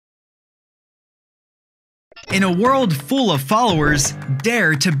In a world full of followers,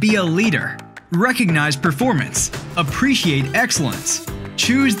 dare to be a leader. Recognize performance. Appreciate excellence.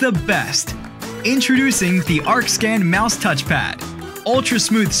 Choose the best. Introducing the Arkscan Mouse Touchpad. Ultra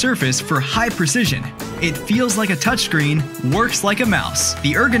smooth surface for high precision. It feels like a touchscreen, works like a mouse.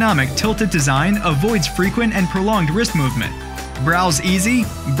 The ergonomic tilted design avoids frequent and prolonged wrist movement. Browse easy,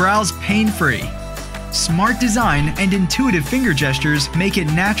 browse pain-free. Smart design and intuitive finger gestures make it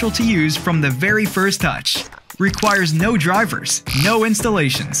natural to use from the very first touch. Requires no drivers, no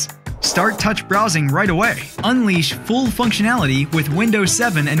installations. Start touch browsing right away. Unleash full functionality with Windows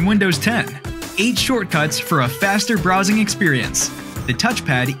 7 and Windows 10. 8 shortcuts for a faster browsing experience. The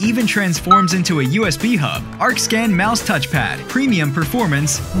touchpad even transforms into a USB hub. Arkscan Mouse Touchpad. Premium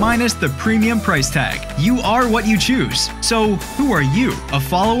performance minus the premium price tag. You are what you choose. So, who are you? A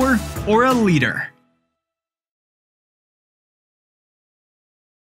follower or a leader?